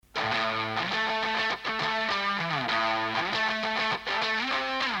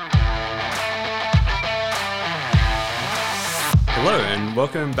Hello and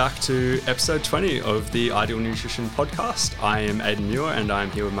welcome back to episode 20 of the Ideal Nutrition Podcast. I am Aidan Muir and I'm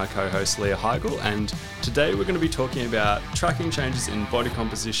here with my co-host Leah Heigl, and today we're going to be talking about tracking changes in body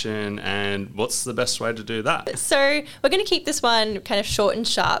composition and what's the best way to do that. So we're going to keep this one kind of short and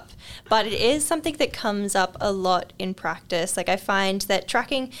sharp, but it is something that comes up a lot in practice. Like I find that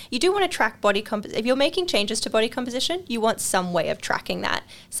tracking, you do want to track body composition. If you're making changes to body composition, you want some way of tracking that.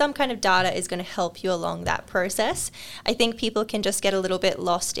 Some kind of data is going to help you along that process. I think people can just get a little bit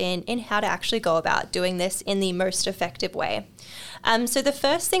lost in how to actually go about doing this in the most effective way. So the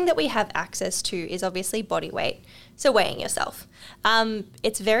first thing that we have access to is obviously body weight. So weighing yourself.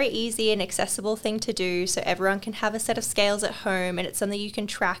 It's a very easy and accessible thing to do, so everyone can have a set of scales at home, and it's something you can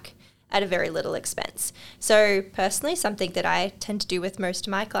track at a very little expense. So personally, something that I tend to do with most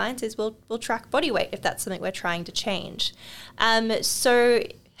of my clients is we'll track body weight if that's something we're trying to change. So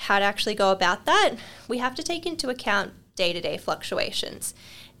how to actually go about that? We have to take into account day-to-day fluctuations.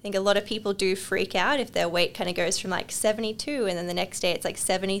 I think a lot of people do freak out if their weight kind of goes from like 72 and then the next day it's like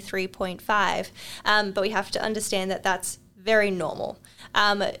 73.5. But we have to understand that that's very normal.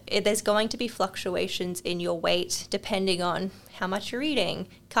 There's going to be fluctuations in your weight depending on how much you're eating,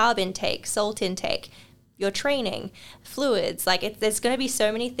 carb intake, salt intake, your training, fluids. There's going to be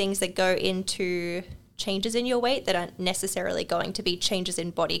so many things that go into changes in your weight that aren't necessarily going to be changes in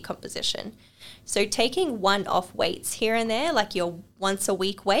body composition. So taking one-off weights here and there, like your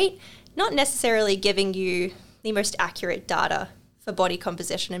once-a-week weight, not necessarily giving you the most accurate data for body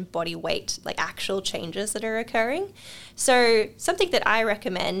composition and body weight, like actual changes that are occurring. So something that I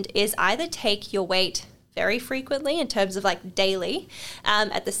recommend is either take your weight very frequently in terms of like daily,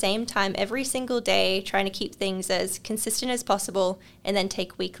 at the same time every single day, trying to keep things as consistent as possible, and then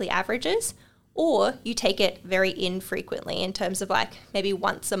take weekly averages. Or you take it very infrequently in terms of like maybe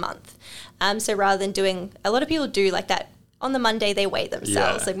once a month. So rather than doing, a lot of people do like that on the Monday they weigh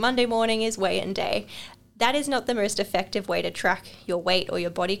themselves. Like Monday morning is weigh-in day. That is not the most effective way to track your weight or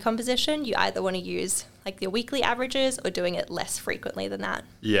your body composition. You either want to use like your weekly averages or doing it less frequently than that.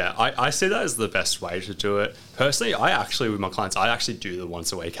 Yeah, I see that as the best way to do it. Personally, with my clients, I actually do the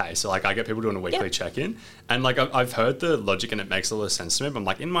once a week case. So like I get people doing a weekly check-in, and like I've heard the logic and it makes a lot of sense to me, but I'm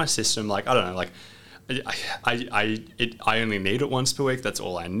like in my system, like, I don't know, like I only need it once per week. That's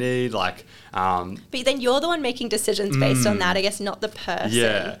all I need. But then you're the one making decisions based on that, I guess, not the person.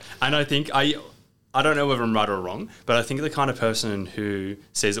 Yeah, and I think I don't know whether I'm right or wrong, but I think the kind of person who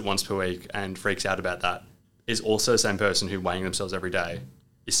sees it once per week and freaks out about that is also the same person who weighing themselves every day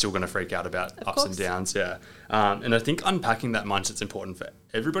is still going to freak out about ups and downs. Yeah. And I think unpacking that mindset's important for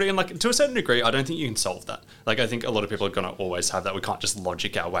everybody. And like to a certain degree, I don't think you can solve that. Like I think a lot of people are going to always have that. We can't just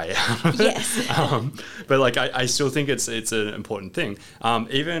logic our way out of it. Yes. But like I still think it's an important thing.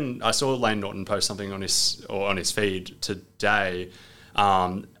 Even I saw Layne Norton post something on his feed today,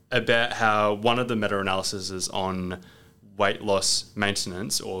 about how one of the meta-analyses on weight loss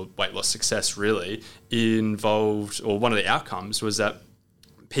maintenance or weight loss success really involved, or one of the outcomes was that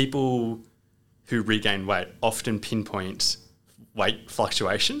people who regain weight often pinpoint weight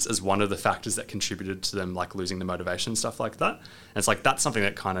fluctuations as one of the factors that contributed to them like losing the motivation and stuff like that. And it's like that's something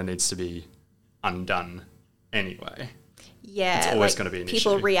that kind of needs to be undone anyway. Yeah, it's always going to be an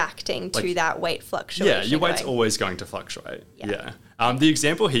people issue. Reacting to that weight fluctuation. Yeah, your weight's always going to fluctuate. Yeah. The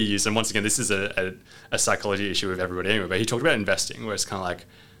example he used, and once again, this is a psychology issue with everybody anyway, but he talked about investing, where it's kind of like,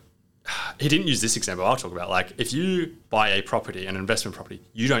 he didn't use this example I'll talk about. Like if you buy a property, an investment property,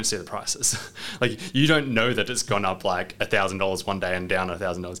 you don't see the prices. Like you don't know that it's gone up like $1,000 one day and down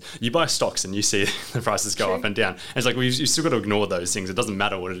 $1,000. You buy stocks and you see the prices go up and down. And it's like, you still got to ignore those things. It doesn't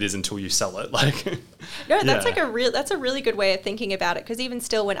matter what it is until you sell it. Like, no, that's that's a really good way of thinking about it. Because even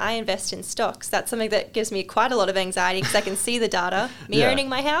still, when I invest in stocks, that's something that gives me quite a lot of anxiety because I can see the data. Me owning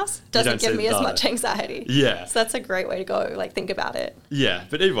my house doesn't give me as much anxiety. Yeah. So that's a great way to go, like think about it. Yeah,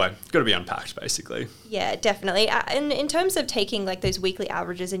 but anyway, got to be unpacked basically. Yeah, definitely. And in terms of taking like those weekly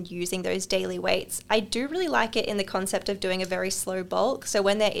averages and using those daily weights, I do really like it in the concept of doing a very slow bulk. So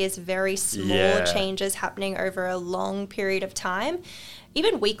when there is very small changes happening over a long period of time,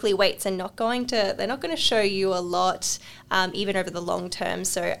 even weekly weights are not going to show you a lot, even over the long term.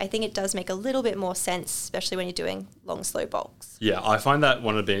 So I think it does make a little bit more sense, especially when you're doing long, slow bulks. Yeah, I find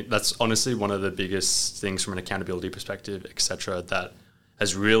that that's honestly one of the biggest things from an accountability perspective, etc., that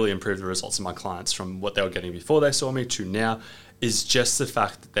has really improved the results of my clients from what they were getting before they saw me to now, is just the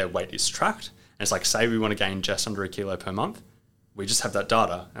fact that their weight is tracked. And it's like, say we want to gain just under 1 kilo per month, we just have that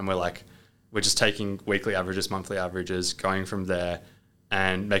data and we're just taking weekly averages, monthly averages, going from there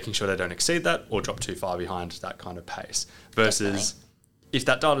and making sure they don't exceed that or drop too far behind that kind of pace. Versus if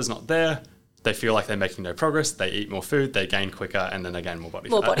that data's not there, they feel like they're making no progress, they eat more food, they gain quicker, and then they gain more body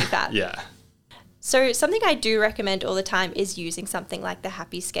fat. More body fat. Yeah. So something I do recommend all the time is using something like the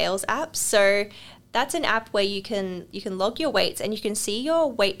Happy Scales app. So that's an app where you can log your weights and you can see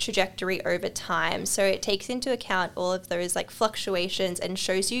your weight trajectory over time. So it takes into account all of those like fluctuations and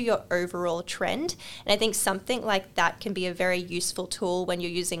shows you your overall trend. And I think something like that can be a very useful tool when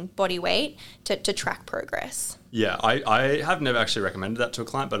you're using body weight to track progress. Yeah, I have never actually recommended that to a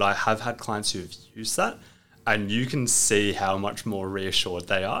client, but I have had clients who've used that. And you can see how much more reassured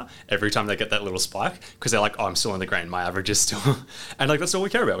they are every time they get that little spike, because they're like, oh, I'm still in the green. My average is still... And like, that's all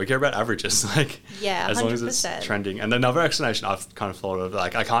we care about. We care about averages. Like, yeah, 100%. As long as it's trending. And another explanation I've kind of thought of,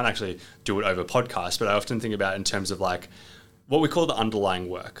 like, I can't actually do it over podcast, but I often think about it in terms of like what we call the underlying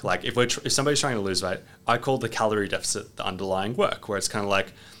work. Like if somebody's trying to lose weight, I call the calorie deficit the underlying work, where it's kind of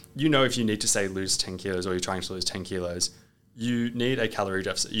like, if you need to say lose 10 kilos or you're trying to lose 10 kilos, you need a calorie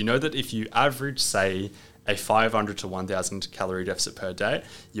deficit. You know that if you average, say, a 500 to 1,000 calorie deficit per day,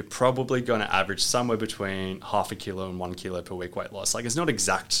 you're probably going to average somewhere between half a kilo and 1 kilo per week weight loss. Like it's not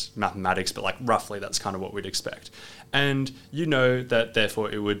exact mathematics, but like roughly that's kind of what we'd expect. And you know that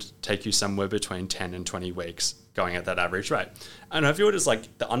therefore it would take you somewhere between 10 and 20 weeks going at that average rate. And I view it as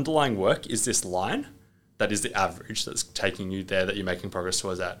like the underlying work is this line that is the average that's taking you there, that you're making progress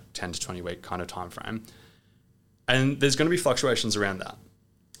towards that 10 to 20 week kind of time frame. And there's going to be fluctuations around that.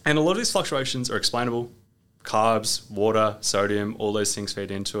 And a lot of these fluctuations are explainable. Carbs, water, sodium, all those things feed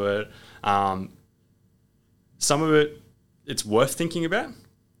into it. Some of it, it's worth thinking about.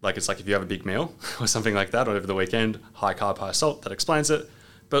 Like it's like if you have a big meal or something like that, or over the weekend, high carb, high salt, that explains it.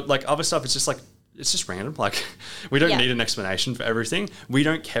 But like other stuff, it's just random. Like we don't need an explanation for everything. We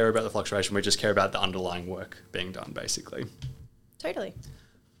don't care about the fluctuation. We just care about the underlying work being done, basically. Totally.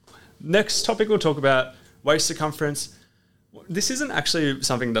 Next topic, we'll talk about waist circumference. This isn't actually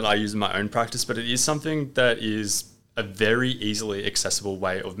something that I use in my own practice, but it is something that is a very easily accessible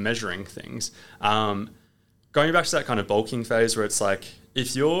way of measuring things. Going back to that kind of bulking phase where it's like,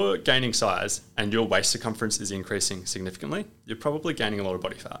 if you're gaining size and your waist circumference is increasing significantly, you're probably gaining a lot of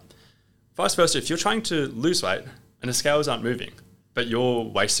body fat. Vice versa, if you're trying to lose weight and the scales aren't moving, but your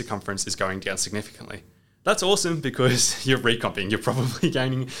waist circumference is going down significantly, that's awesome because you're recomping. You're probably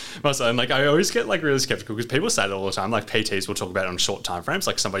gaining muscle. And like, I always get like really skeptical because people say that all the time. Like PTs will talk about it on short time frames.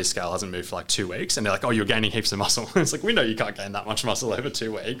 Like somebody's scale hasn't moved for like 2 weeks and they're like, oh, you're gaining heaps of muscle. It's like, we know you can't gain that much muscle over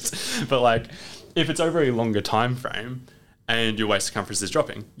 2 weeks. But like, if it's over a longer time frame and your waist circumference is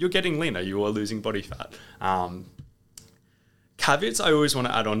dropping, you're getting leaner. You are losing body fat. Caveats I always want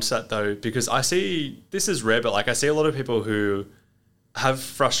to add on to that though, because I see, this is rare, but like I see a lot of people who have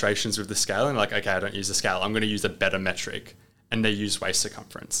frustrations with the scale and like, okay, I don't use the scale. I'm going to use a better metric, and they use waist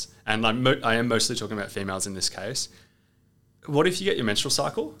circumference. And I am mostly talking about females in this case. What if you get your menstrual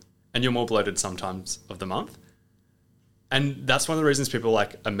cycle and you're more bloated sometimes of the month? And that's one of the reasons people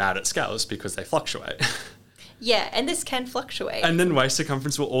like are mad at scales, because they fluctuate. Yeah, and this can fluctuate. And then waist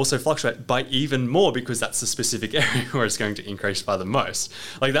circumference will also fluctuate by even more, because that's the specific area where it's going to increase by the most.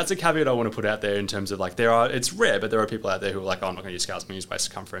 Like that's a caveat I want to put out there in terms of like it's rare, but there are people out there who are like, oh, I'm not going to use scales, I'm going to use waist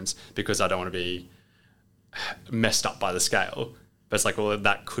circumference because I don't want to be messed up by the scale. But it's like, well,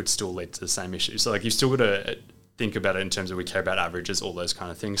 that could still lead to the same issue. So like you've still got to think about it in terms of we care about averages, all those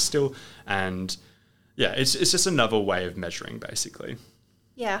kind of things still. And yeah, it's just another way of measuring basically.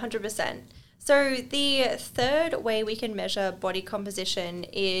 Yeah, 100%. So the third way we can measure body composition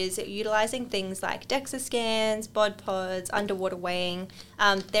is utilizing things like DEXA scans, bod pods, underwater weighing.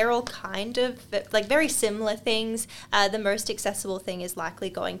 They're all kind of like very similar things. The most accessible thing is likely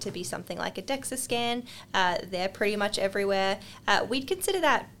going to be something like a DEXA scan. They're pretty much everywhere. We'd consider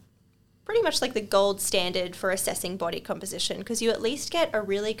that pretty much like the gold standard for assessing body composition, because you at least get a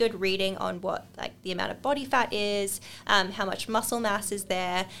really good reading on what like the amount of body fat is, how much muscle mass is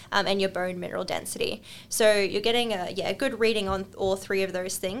there, and your bone mineral density. So you're getting a good reading on all three of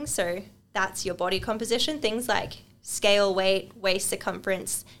those things. So that's your body composition. Things like scale weight, waist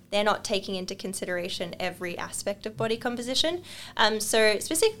circumference, they're not taking into consideration every aspect of body composition. So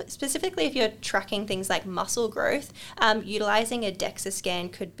specifically if you're tracking things like muscle growth, utilizing a DEXA scan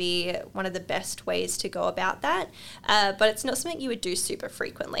could be one of the best ways to go about that. But it's not something you would do super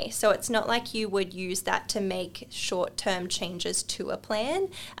frequently. So it's not like you would use that to make short-term changes to a plan.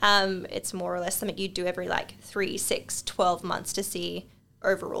 It's more or less something you do every like 3, 6, 12 months to see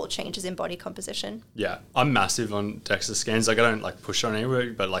overall changes in body composition. Yeah, I'm massive on DEXA scans. Like I don't like push on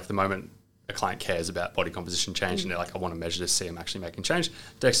anywhere, but like the moment a client cares about body composition change and they're like, I want to measure this, see I'm actually making change,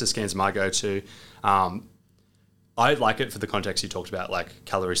 DEXA scans my go-to. I like it for the context you talked about, like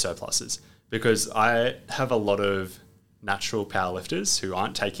calorie surpluses, because I have a lot of natural powerlifters who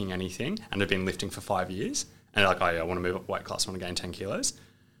aren't taking anything and have been lifting for 5 years and they're like, oh yeah, I want to move up weight class, I want to gain 10 kilos.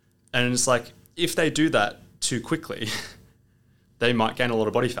 And it's like, if they do that too quickly, they might gain a lot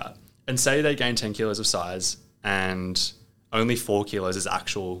of body fat. And say they gain 10 kilos of size and only 4 kilos is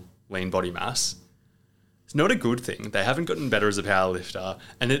actual lean body mass. It's not a good thing. They haven't gotten better as a powerlifter.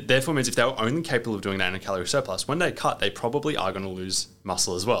 And it therefore means if they were only capable of doing that in a calorie surplus, when they cut, they probably are going to lose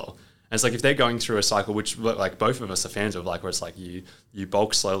muscle as well. And it's like if they're going through a cycle, which like both of us are fans of, like where it's like you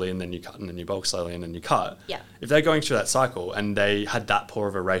bulk slowly and then you cut and then you bulk slowly and then you cut. Yeah. If they're going through that cycle and they had that poor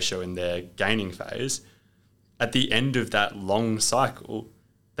of a ratio in their gaining phase, at the end of that long cycle,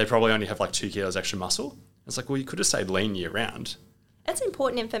 they probably only have like 2 kilos extra muscle. It's like, well, you could have stayed lean year round. That's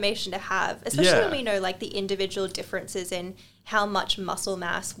important information to have, especially when we know like the individual differences in how much muscle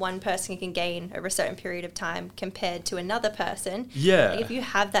mass one person can gain over a certain period of time compared to another person. Yeah. Like if you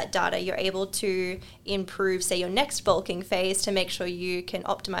have that data, you're able to improve, say, your next bulking phase to make sure you can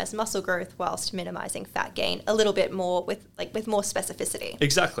optimize muscle growth whilst minimizing fat gain a little bit more with more specificity.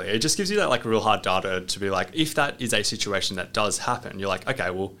 Exactly. It just gives you that like real hard data to be like, if that is a situation that does happen, you're like,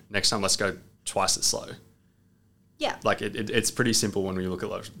 okay, well, next time let's go twice as slow. Yeah. Like it's pretty simple when we look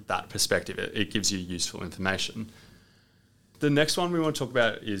at that perspective. It gives you useful information. The next one we want to talk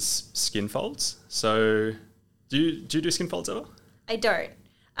about is skin folds. So do you do skin folds ever? I don't.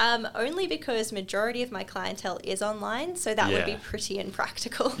 Only because majority of my clientele is online, so that would be pretty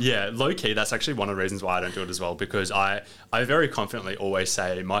impractical. Yeah, low key, that's actually one of the reasons why I don't do it as well, because I very confidently always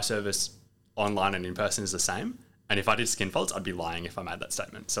say my service online and in person is the same. And if I did skin folds, I'd be lying if I made that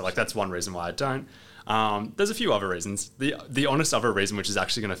statement. So like that's one reason why I don't. There's a few other reasons. The honest other reason, which is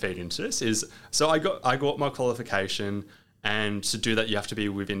actually going to feed into this, is so I got my qualification, and to do that you have to be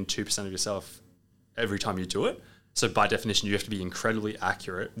within 2% of yourself every time you do it. So by definition, you have to be incredibly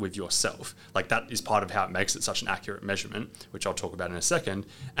accurate with yourself. Like that is part of how it makes it such an accurate measurement, which I'll talk about in a second.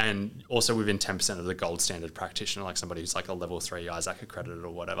 And also within 10% of the gold standard practitioner, like somebody who's like a level 3 Isaac accredited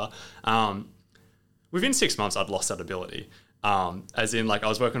or whatever. Within 6 months, I'd lost that ability. As in, like, I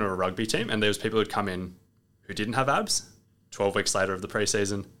was working on a rugby team and there was people who'd come in who didn't have abs. 12 weeks later of the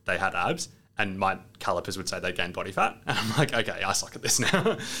preseason, they had abs. And my calipers would say they gained body fat. And I'm like, okay, I suck at this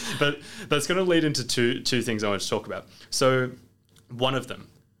now. But that's going to lead into two things I want to talk about. So one of them,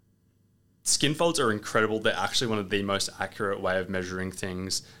 skin folds are incredible. They're actually one of the most accurate way of measuring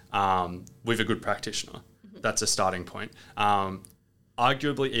things with a good practitioner. Mm-hmm. That's a starting point.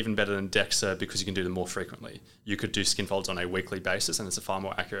 Arguably even better than DEXA because you can do them more frequently. You could do skin folds on a weekly basis and it's a far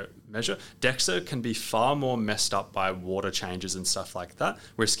more accurate measure. DEXA can be far more messed up by water changes and stuff like that,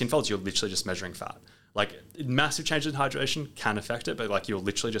 whereas skin folds, you're literally just measuring fat. Like massive changes in hydration can affect it, but like you're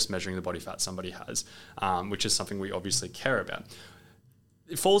literally just measuring the body fat somebody has, which is something we obviously care about.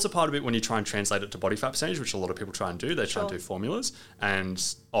 It falls apart a bit when you try and translate it to body fat percentage, which a lot of people try and do. They try and do formulas, and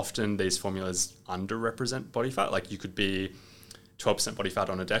often these formulas underrepresent body fat. Like you could be 12% body fat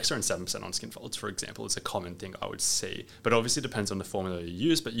on a DEXA and 7% on skin folds, for example. It's a common thing I would see. But obviously it depends on the formula you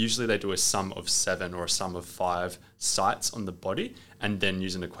use, but usually they do a sum of 7 or a sum of 5 sites on the body and then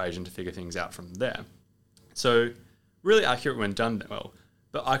use an equation to figure things out from there. So really accurate when done well.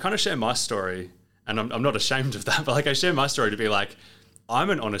 But I kind of share my story, and I'm not ashamed of that, but like I share my story to be like,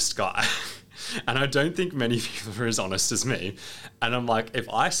 I'm an honest guy. And I don't think many people are as honest as me. And I'm like, if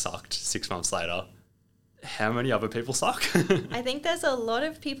I sucked 6 months later, how many other people suck? I think there's a lot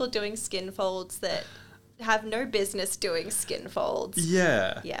of people doing skin folds that have no business doing skin folds.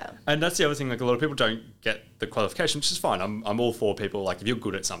 Yeah. Yeah. And that's the other thing, like a lot of people don't get the qualification, which is fine. I'm all for people, like if you're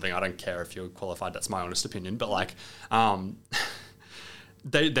good at something, I don't care if you're qualified, that's my honest opinion. But like,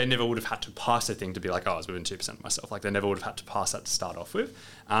 they never would have had to pass a thing to be like, oh, I was within 2% of myself. Like they never would have had to pass that to start off with.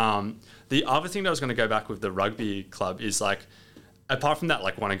 The other thing that I was going to go back with the rugby club is like, apart from that,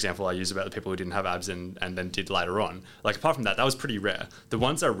 like one example I use about the people who didn't have abs and then did later on, like apart from that, that was pretty rare. The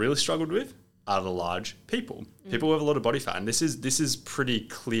ones that I really struggled with are the large people. People who have a lot of body fat. And this is pretty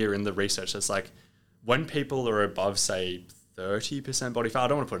clear in the research. It's like when people are above, say, 30% body fat, I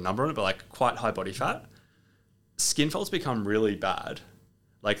don't want to put a number on it, but like quite high body fat, skin folds become really bad.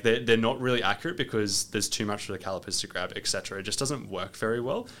 Like they're not really accurate because there's too much for the calipers to grab, etc. It just doesn't work very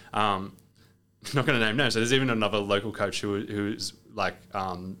well. Not going to name names. So there's even another local coach who's like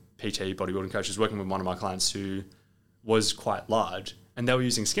PT bodybuilding coach who's working with one of my clients who was quite large, and they were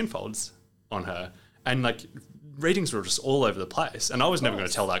using skin folds on her, and like readings were just all over the place. And I was never going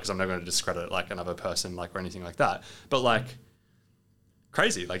to tell that because I'm never going to discredit like another person like or anything like that. But like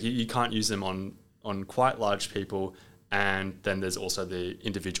crazy, like you can't use them on quite large people. And then there's also the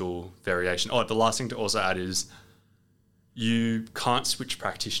individual variation. Oh, the last thing to also add is you can't switch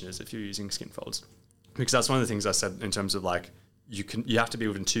practitioners if you're using skin folds. because that's one of the things I said in terms of like, you have to be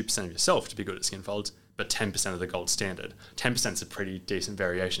within 2% of yourself to be good at skin folds, but 10% of the gold standard. 10% is a pretty decent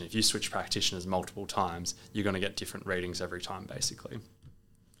variation. If you switch practitioners multiple times, you're going to get different readings every time, basically.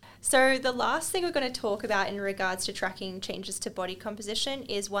 So the last thing we're going to talk about in regards to tracking changes to body composition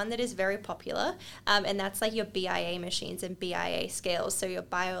is one that is very popular, and that's like your BIA machines and BIA scales, so your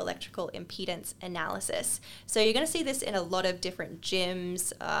bioelectrical impedance analysis. So you're going to see this in a lot of different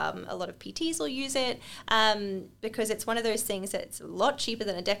gyms. A lot of PTs will use it because it's one of those things that's a lot cheaper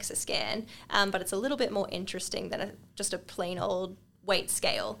than a DEXA scan, but it's a little bit more interesting than just a plain old weight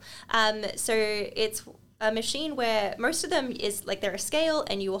scale. So it's a machine where most of them is like they're a scale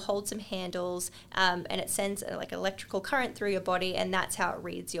and you will hold some handles and it sends like electrical current through your body, and that's how it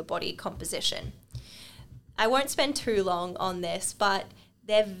reads your body composition. I won't spend too long on this, but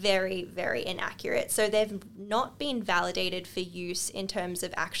they're very, very inaccurate. So they've not been validated for use in terms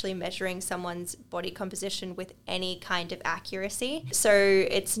of actually measuring someone's body composition with any kind of accuracy. So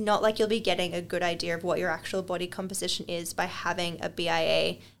it's not like you'll be getting a good idea of what your actual body composition is by having a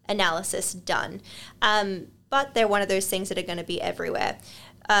BIA analysis done. But they're one of those things that are going to be everywhere.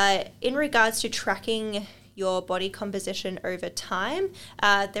 In regards to tracking your body composition over time,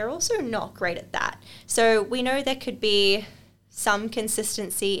 they're also not great at that. So we know there could be some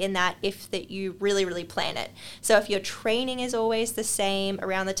consistency in that if that you really, really plan it. So if your training is always the same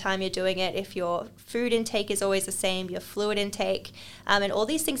around the time you're doing it, if your food intake is always the same, your fluid intake, and all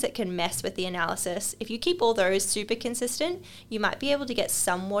these things that can mess with the analysis, if you keep all those super consistent, you might be able to get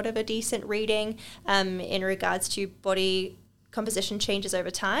somewhat of a decent reading in regards to body composition changes over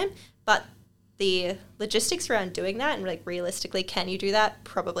time. But the logistics around doing that and like realistically, can you do that?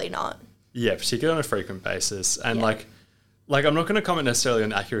 Probably not. Yeah, particularly on a frequent basis. And like I'm not going to comment necessarily on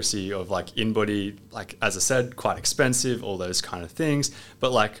the accuracy of like in-body, like as I said, quite expensive, all those kind of things.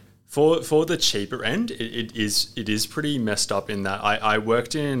 But like for the cheaper end, it is pretty messed up in that I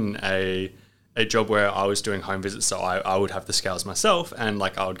worked in a job where I was doing home visits. So I would have the scales myself, and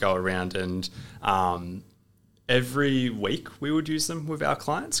like I would go around and every week we would use them with our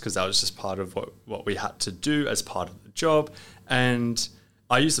clients because that was just part of what we had to do as part of the job. And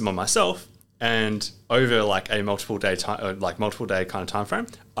I used them on myself. And over like a multiple day kind of time frame,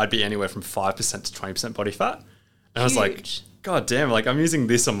 I'd be anywhere from 5% to 20% body fat. And I was like, God damn, like I'm using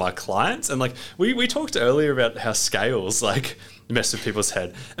this on my clients. And like we talked earlier about how scales like mess with people's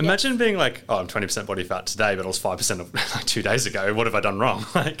head. Imagine being like, oh, I'm 20% body fat today, but I was 5% like 2 days ago. What have I done wrong?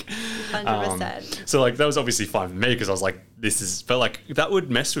 Like 100%. So like that was obviously fine for me because I was like, but like that would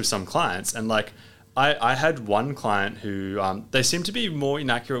mess with some clients. And like I had one client who they seem to be more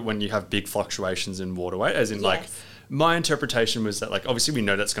inaccurate when you have big fluctuations in water weight, as in like my interpretation was that like obviously we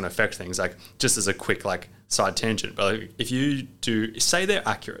know that's going to affect things, like just as a quick like side tangent, but like, if you do say they're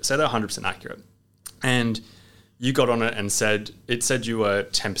accurate, say they're 100% accurate, and you got on it and said you were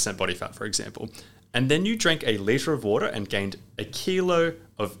 10% body fat, for example, and then you drank a litre of water and gained a kilo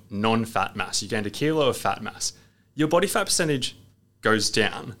of non-fat mass, you gained a kilo of fat mass, your body fat percentage goes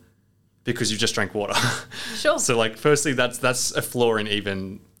down because you just drank water. Sure. So like, firstly, that's a flaw in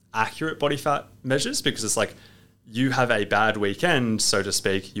even accurate body fat measures, because it's like you have a bad weekend, so to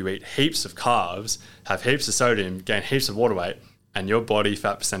speak, you eat heaps of carbs, have heaps of sodium, gain heaps of water weight, and your body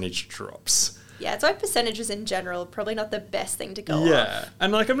fat percentage drops. Yeah, it's like percentages in general, probably not the best thing to go Yeah. off.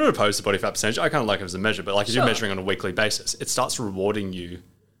 And like, I'm not opposed to body fat percentage. I kind of like it as a measure, but like if you're measuring on a weekly basis, it starts rewarding you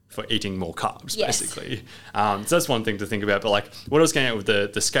for eating more carbs, basically. So that's one thing to think about. But like what I was getting at with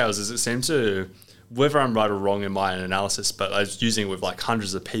the scales is it seemed to, whether I'm right or wrong in my analysis, but I was using it with like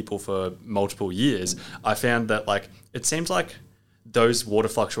hundreds of people for multiple years, I found that like it seems like those water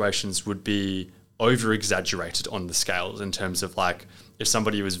fluctuations would be over exaggerated on the scales in terms of like if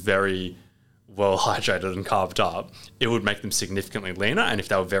somebody was very well hydrated and carved up, it would make them significantly leaner. And if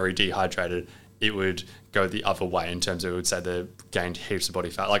they were very dehydrated, it would go the other way in terms of, it would say they gained heaps of body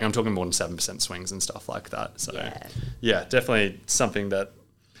fat. Like I'm talking more than 7% swings and stuff like that. So yeah, definitely something that,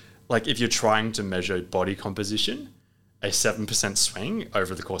 like if you're trying to measure body composition, a 7% swing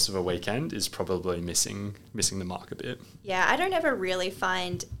over the course of a weekend is probably missing the mark a bit. Yeah, I don't ever really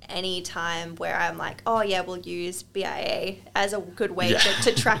find any time where I'm like, oh yeah, we'll use BIA as a good way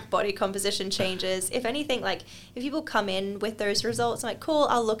to track body composition changes. If anything, like if people come in with those results, I'm like, cool,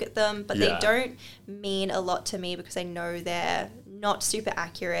 I'll look at them, but they don't mean a lot to me because I know they're not super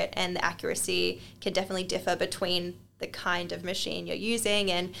accurate, and the accuracy can definitely differ between the kind of machine you're using,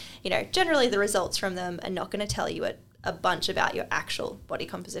 and you know, generally the results from them are not going to tell you a bunch about your actual body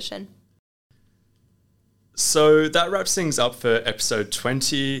composition. So that wraps things up for episode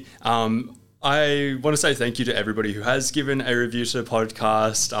 20. I want to say thank you to everybody who has given a review to the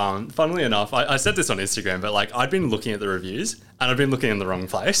podcast. Funnily enough, I said this on Instagram, but like I'd been looking at the reviews and I'd been looking in the wrong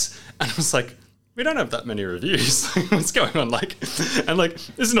place, and I was like, we don't have that many reviews. What's going on? Like, and like,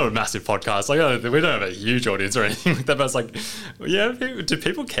 this is not a massive podcast. Like, we don't have a huge audience or anything like that. But I was like, yeah, do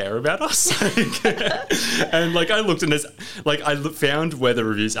people care about us? And like, I looked and there's like, found where the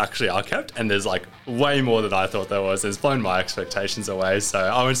reviews actually are kept, and there's like way more than I thought there was. It's blown my expectations away. So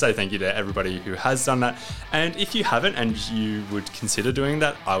I want to say thank you to everybody who has done that. And if you haven't and you would consider doing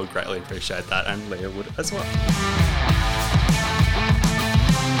that, I would greatly appreciate that, and Leah would as well.